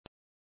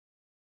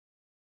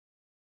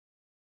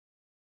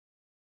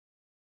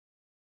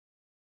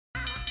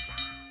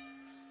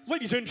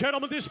Ladies and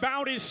gentlemen, this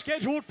bout is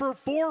scheduled for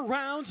 4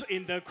 rounds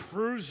in the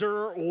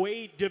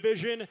cruiserweight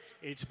division.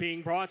 It's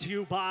being brought to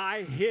you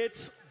by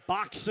Hitz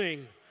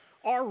Boxing.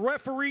 Our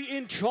referee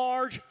in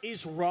charge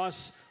is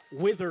Russ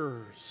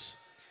Withers.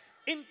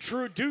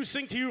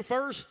 Introducing to you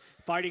first,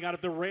 fighting out of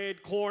the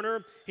red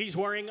corner, he's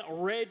wearing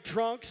red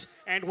trunks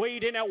and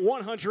weighed in at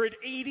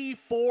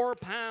 184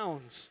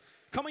 pounds.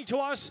 Coming to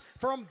us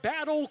from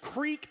Battle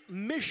Creek,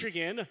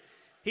 Michigan,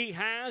 he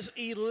has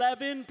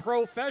 11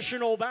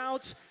 professional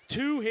bouts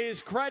to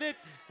his credit.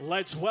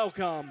 Let's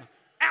welcome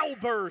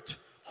Albert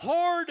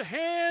Hard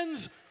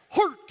Hands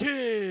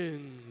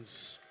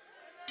Harkins.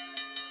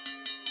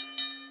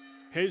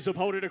 His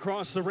opponent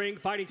across the ring,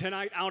 fighting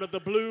tonight out of the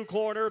blue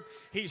corner.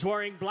 He's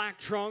wearing black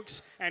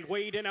trunks and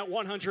weighed in at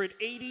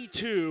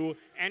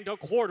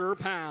 182¼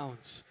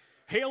 pounds.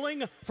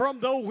 Hailing from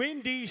the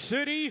Windy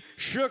City,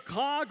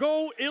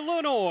 Chicago,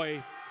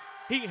 Illinois,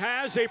 he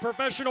has a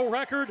professional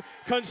record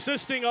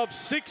consisting of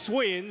 6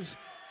 wins,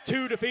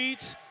 2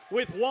 defeats,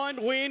 with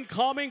 1 win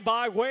coming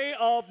by way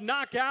of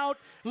knockout.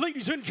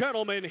 Ladies and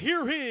gentlemen,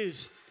 here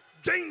is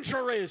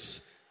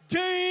Dangerous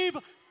Dave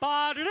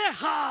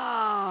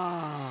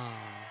Pareja.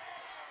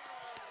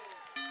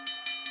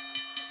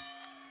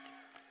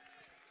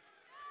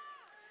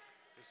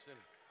 To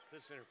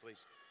the center, please.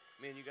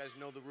 Man, you guys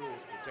know the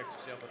rules. Protect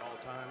yourself at all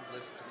times.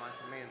 Listen to my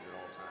commands at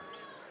all times.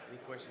 Any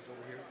questions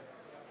over here?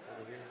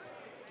 Over here?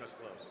 Touch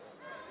gloves.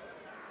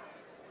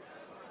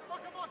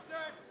 Fuck him up,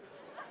 Dave!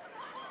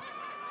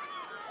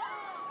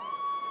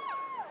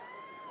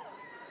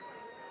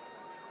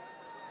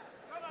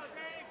 Come on,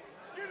 Dave!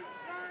 Get it,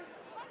 Dave!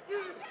 Get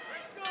it!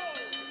 Let's go!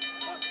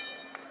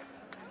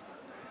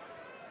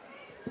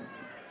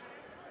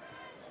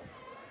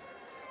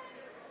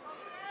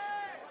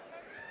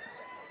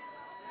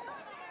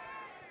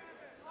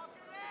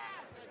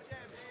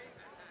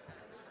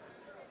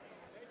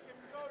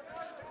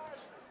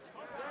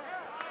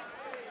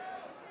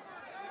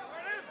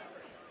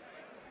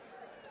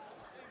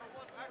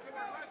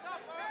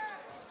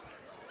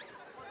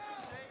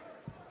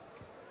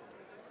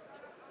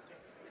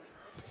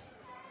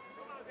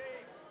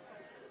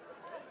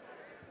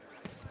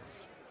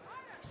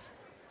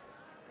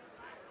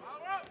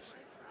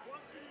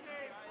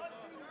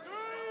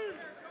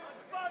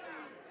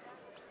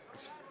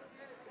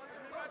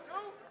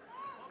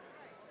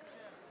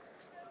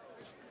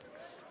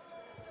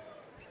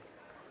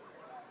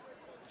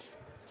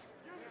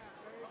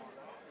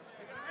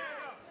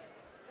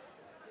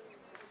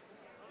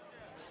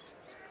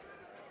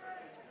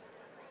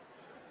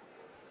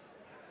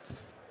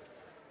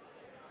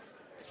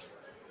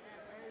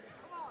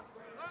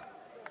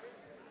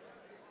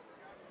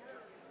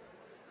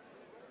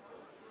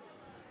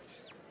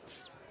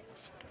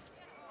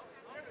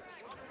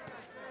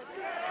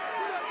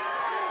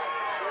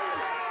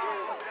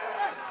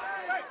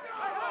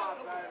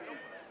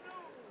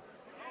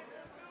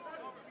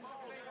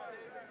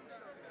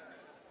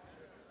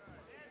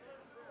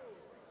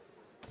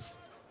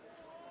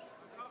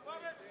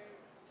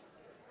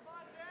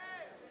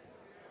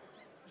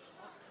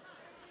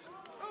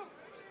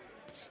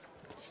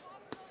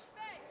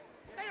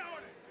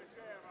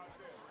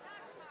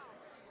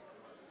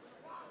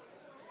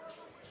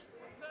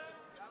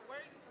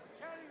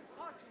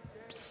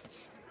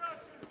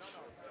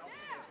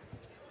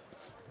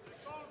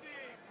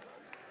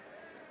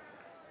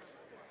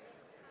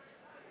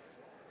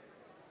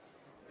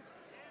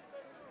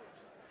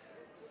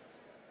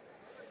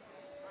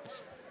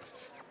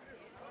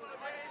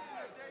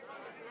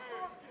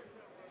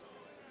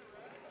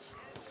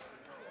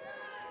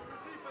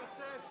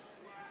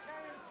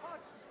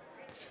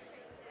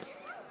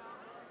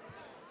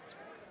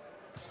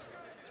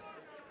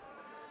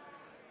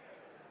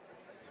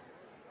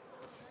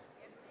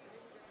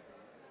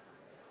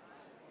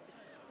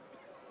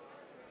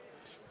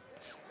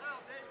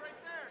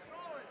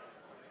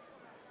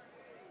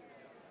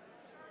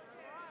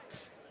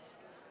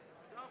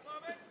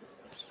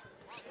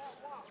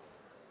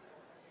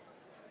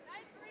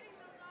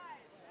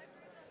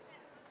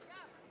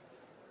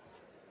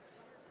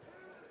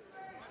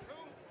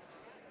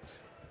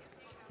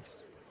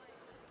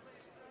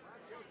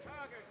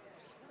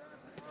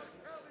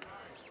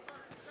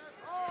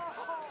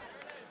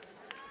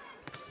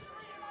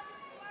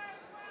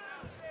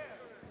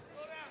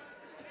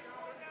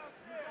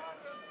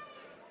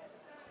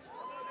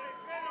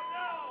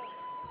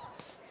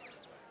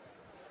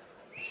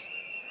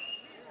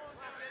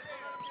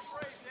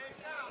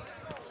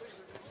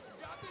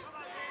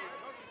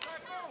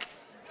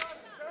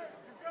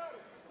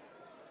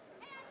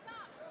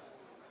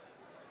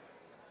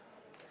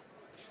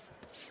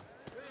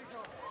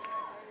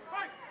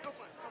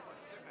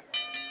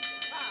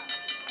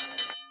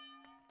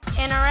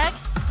 Interact.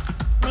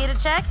 Need a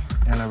check.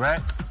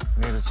 Interact.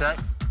 Need a check.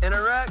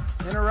 Interact.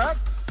 Interact.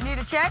 Need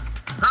a check.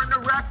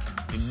 Interact.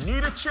 You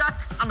need a check?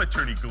 I'm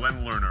attorney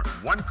Glenn Lerner.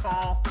 One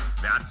call,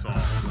 that's all.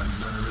 Glenn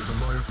Lerner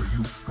is a lawyer for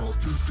you. Call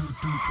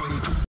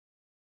 222-22.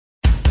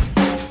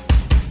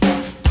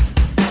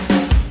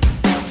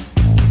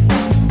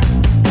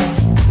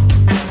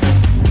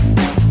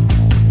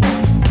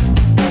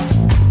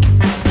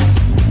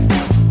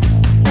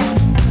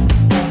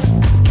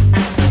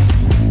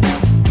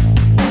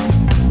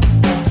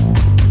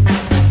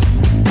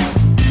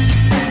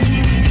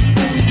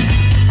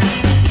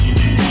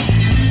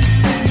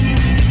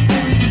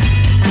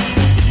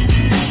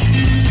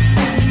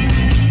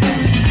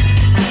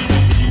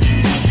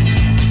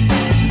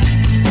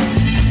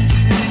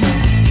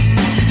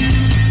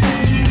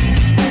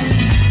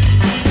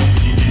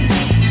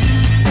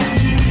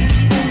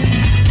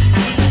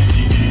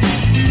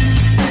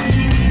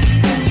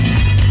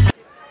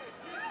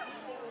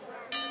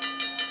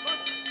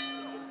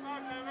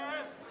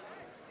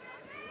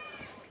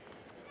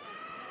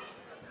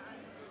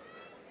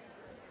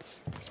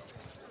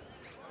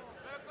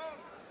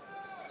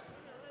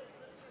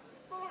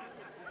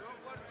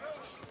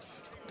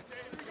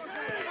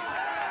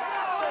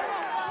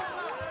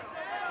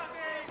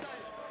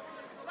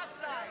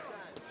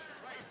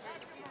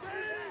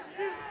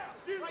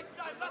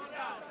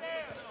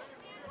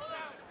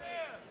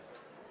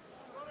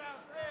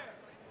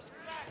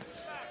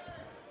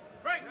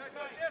 Break.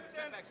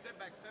 Step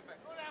back.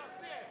 Go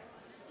downstairs.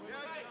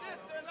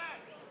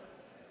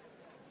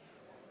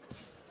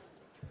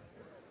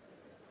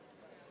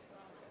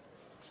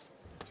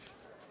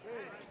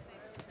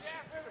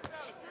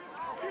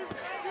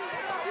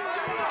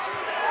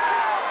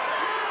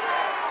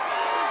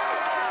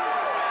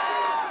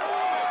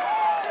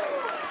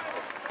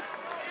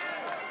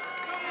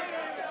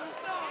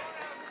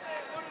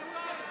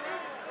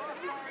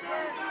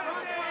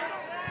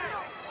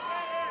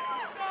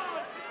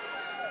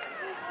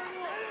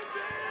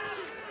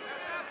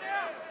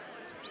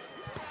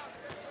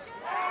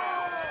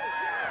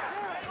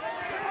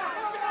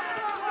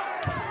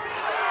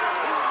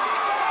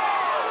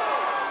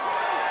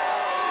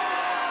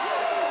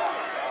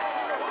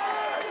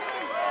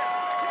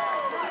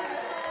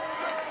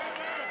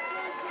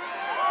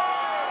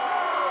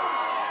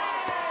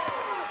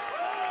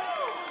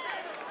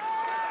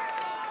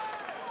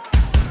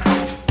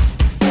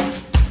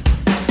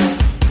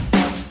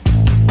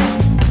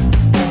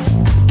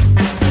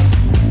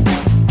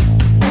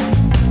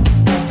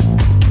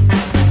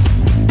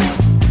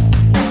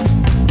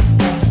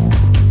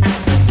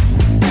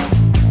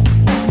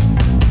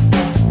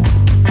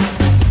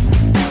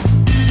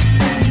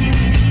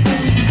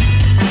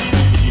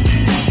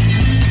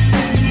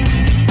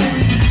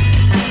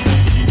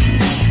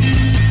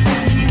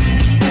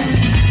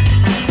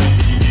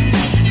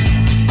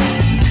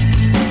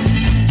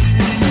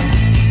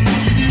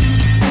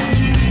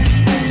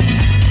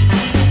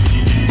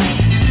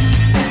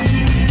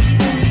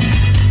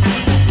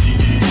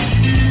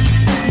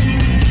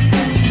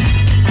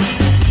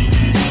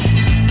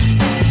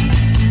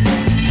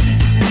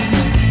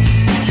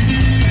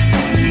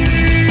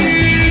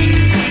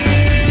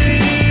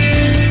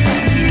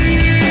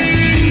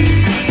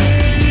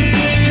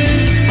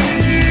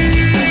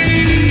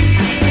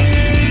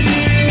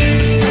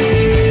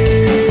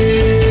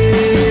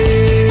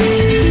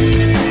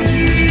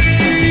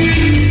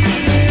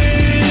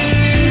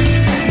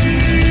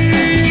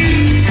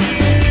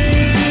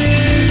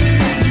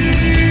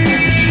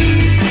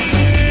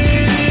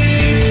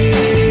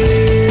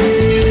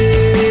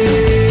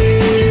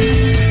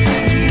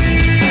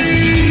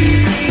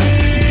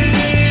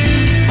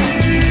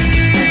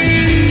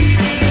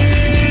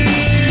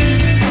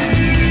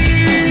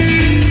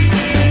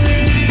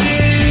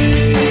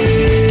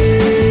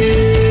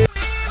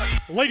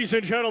 Ladies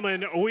and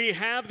gentlemen, we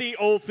have the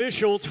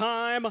official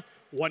time.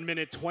 1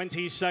 minute,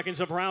 20 seconds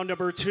of round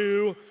number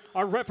 2.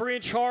 Our referee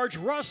in charge,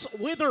 Russ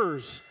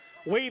Withers,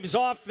 waves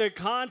off the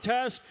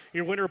contest.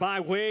 Your winner by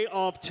way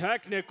of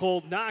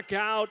technical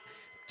knockout,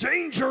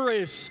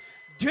 Dangerous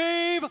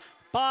Dave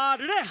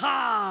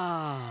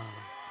Pareja.